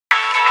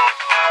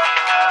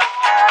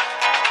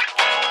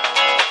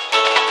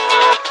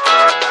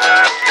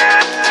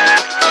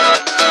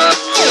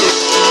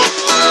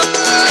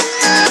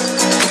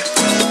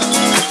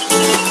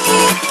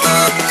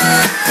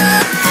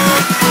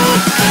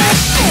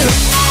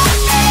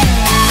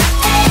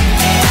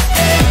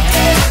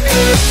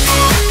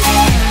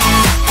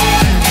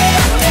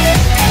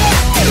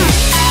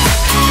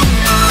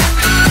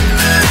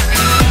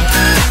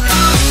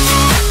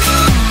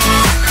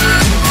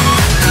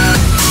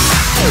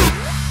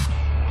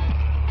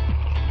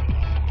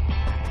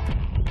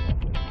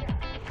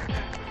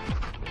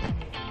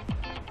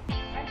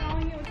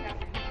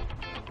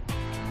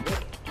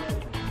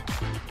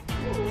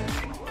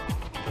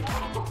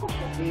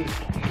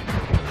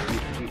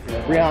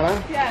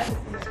Brianna. Yes.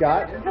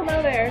 Scott.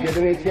 Hello there. Good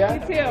to meet you. You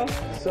too.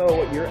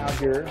 So you're out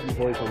here, you're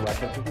going from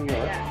Russia to New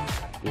York.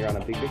 Yes. You're on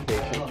a big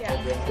vacation.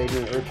 Yes. Stayed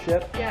in an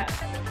Earthship. Yes.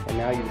 And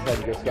now you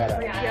decided to go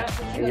skydiving. Yep.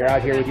 And you're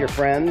out here with your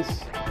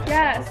friends.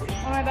 Yes. One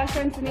of my best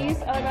friends,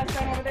 Denise. Other best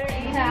friend over there,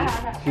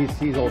 Amy.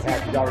 She's old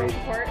hat.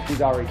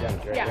 She's already done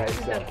it, Yeah, right? she's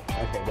done it.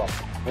 Okay, well,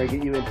 we're gonna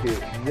get you into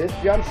this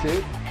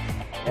jumpsuit,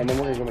 and then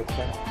we're gonna go make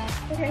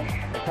skydiving. Okay.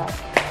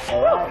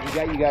 All right, we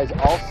got you guys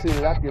all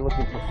suited up. You're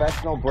looking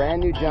professional,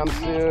 brand new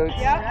jumpsuits.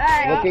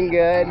 Yep. Looking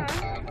good.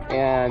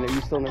 And are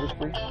you still nervous,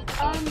 Bree?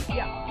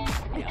 Yeah.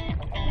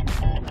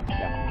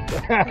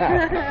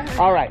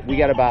 All right, we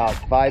got about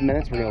 5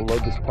 minutes. We're going to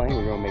load this plane.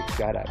 We're going to make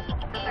skydive.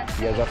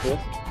 You guys up for this?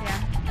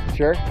 Yeah.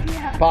 Sure?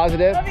 Yeah.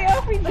 Positive? Let me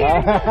off. We can. Go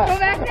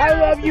back down. I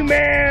love you,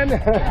 man.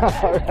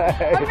 All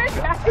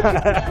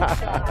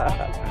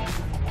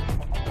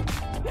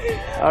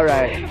right. All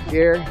right,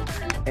 here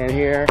and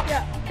here,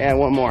 and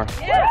one more.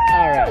 Yeah.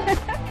 All right.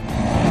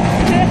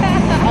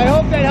 I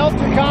hope that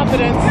helps your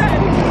confidence.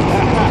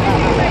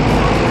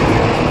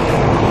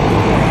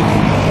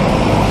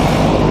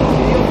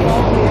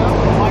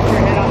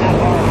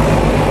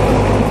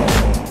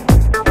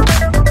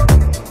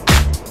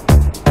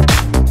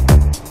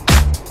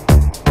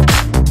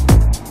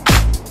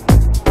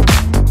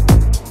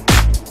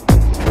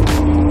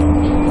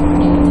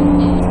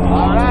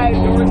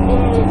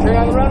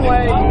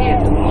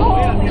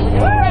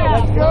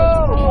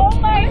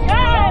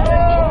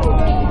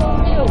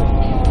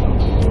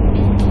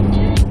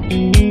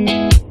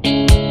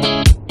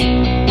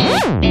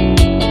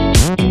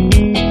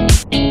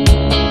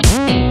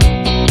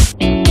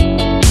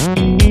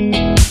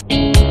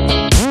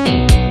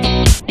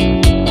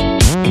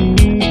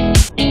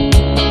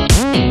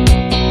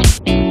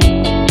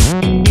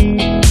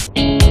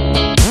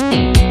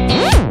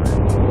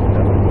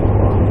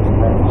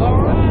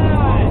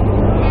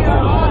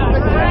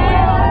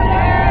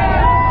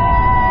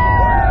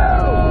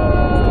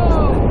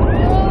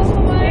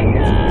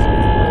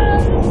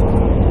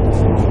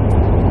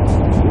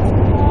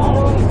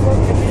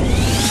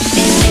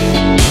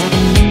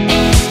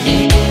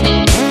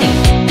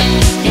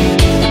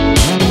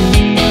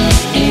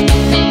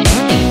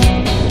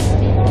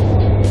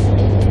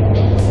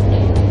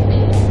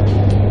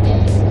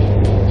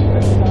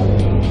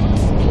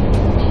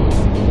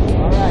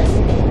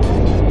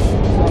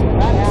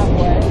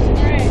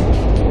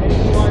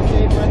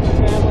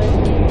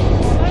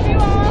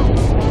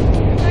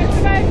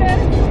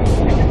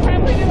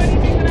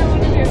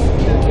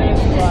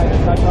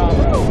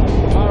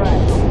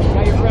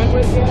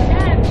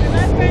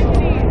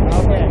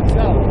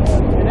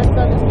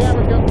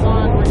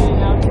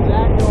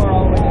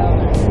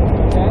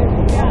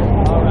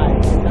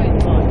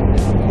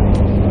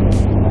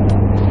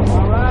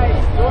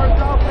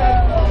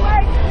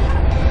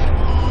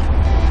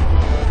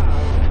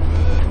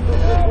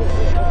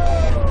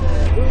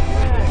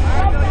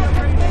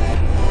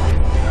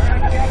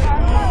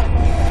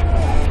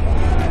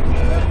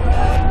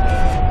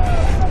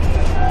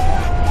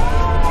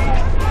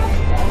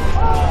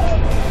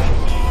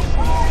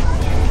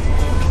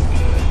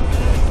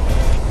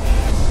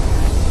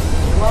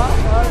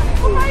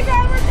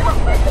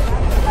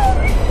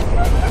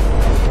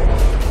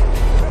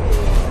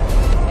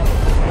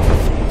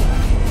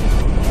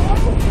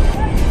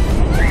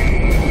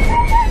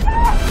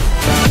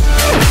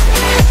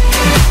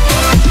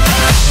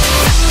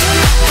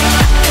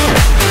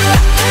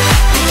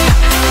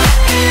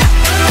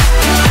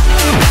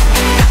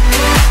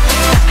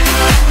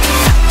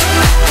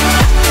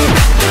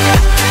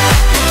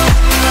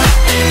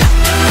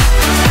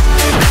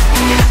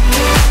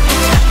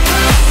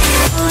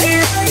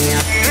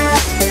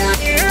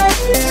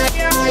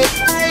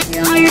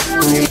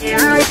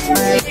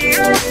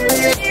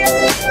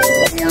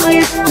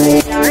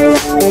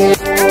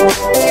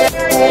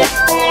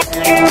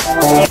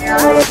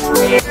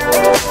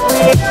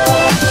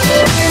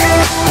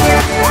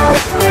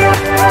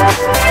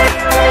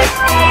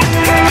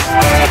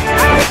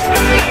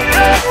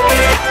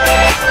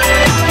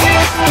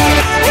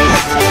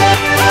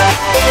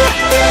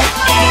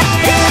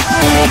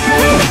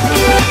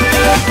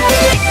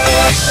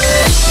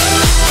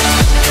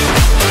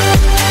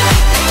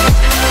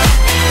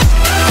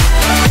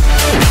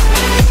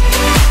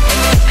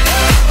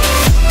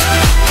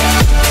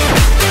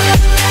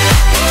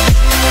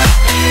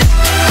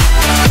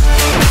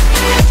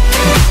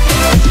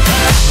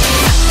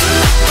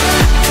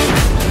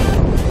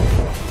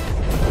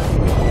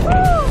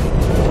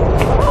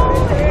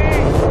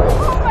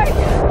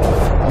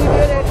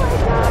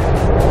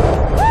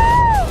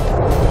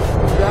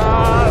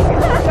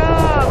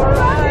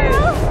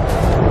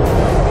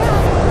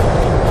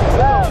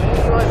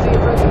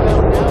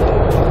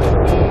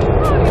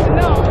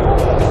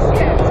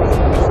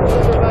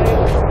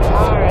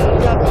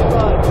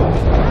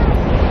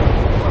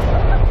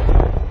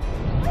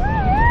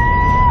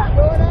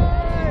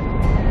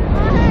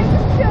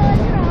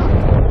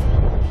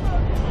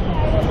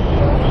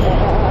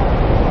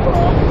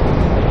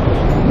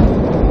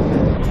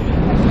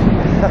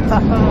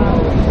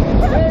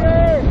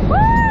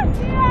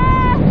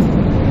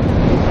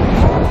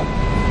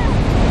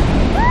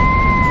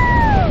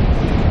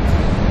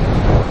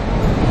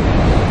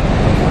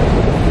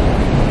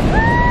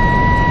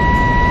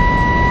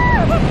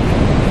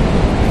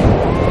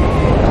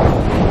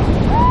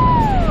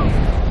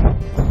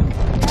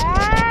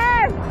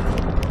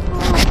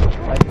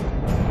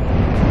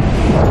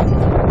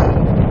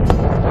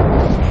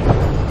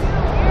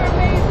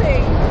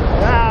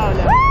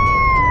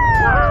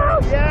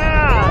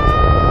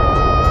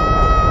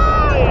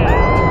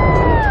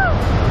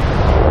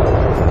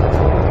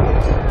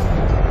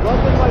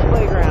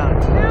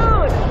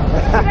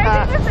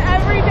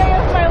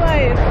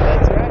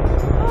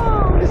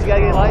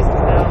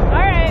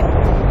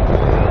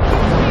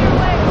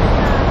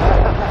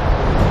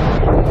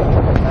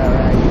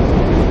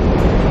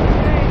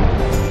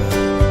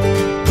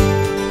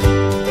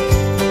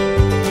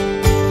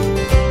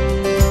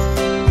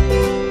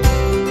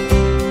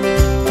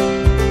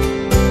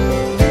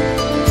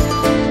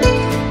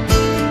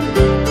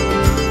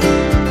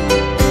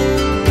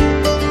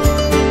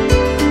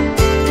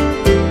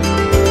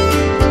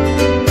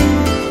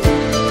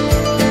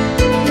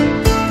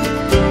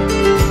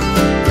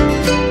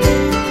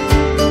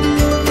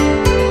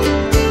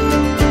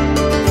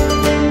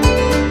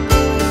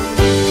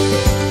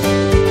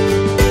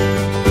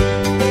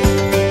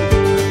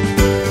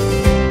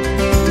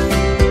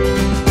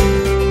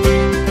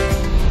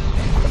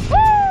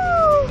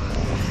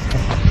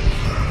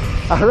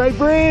 All right,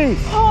 Bree.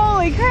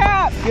 Holy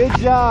crap. Good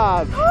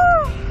job.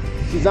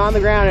 She's on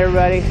the ground,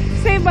 everybody.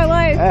 Saved my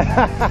life.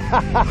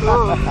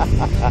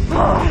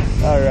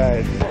 All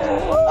right.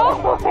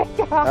 Oh my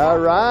God. All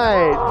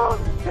right.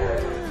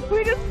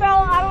 We just fell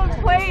out of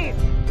the plane.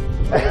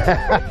 We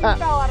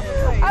fell out of the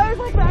plane. I was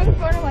like, I was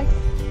sort of like,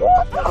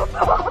 what the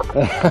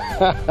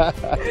fuck?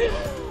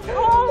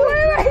 Oh, what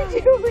am I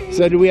doing?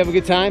 So, did we have a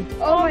good time?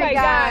 Oh my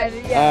God.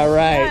 Yes. All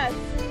right. Yes.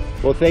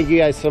 Well, thank you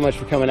guys so much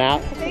for coming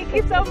out. Thank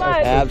you so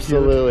much.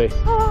 Absolutely.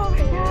 Oh my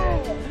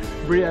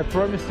God. Brie, I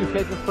promise to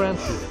catch a friend.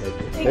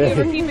 Thank you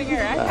for keeping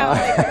her. I can't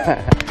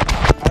wait.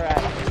 All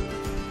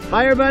right.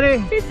 Bye,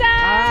 everybody. Peace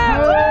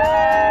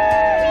out.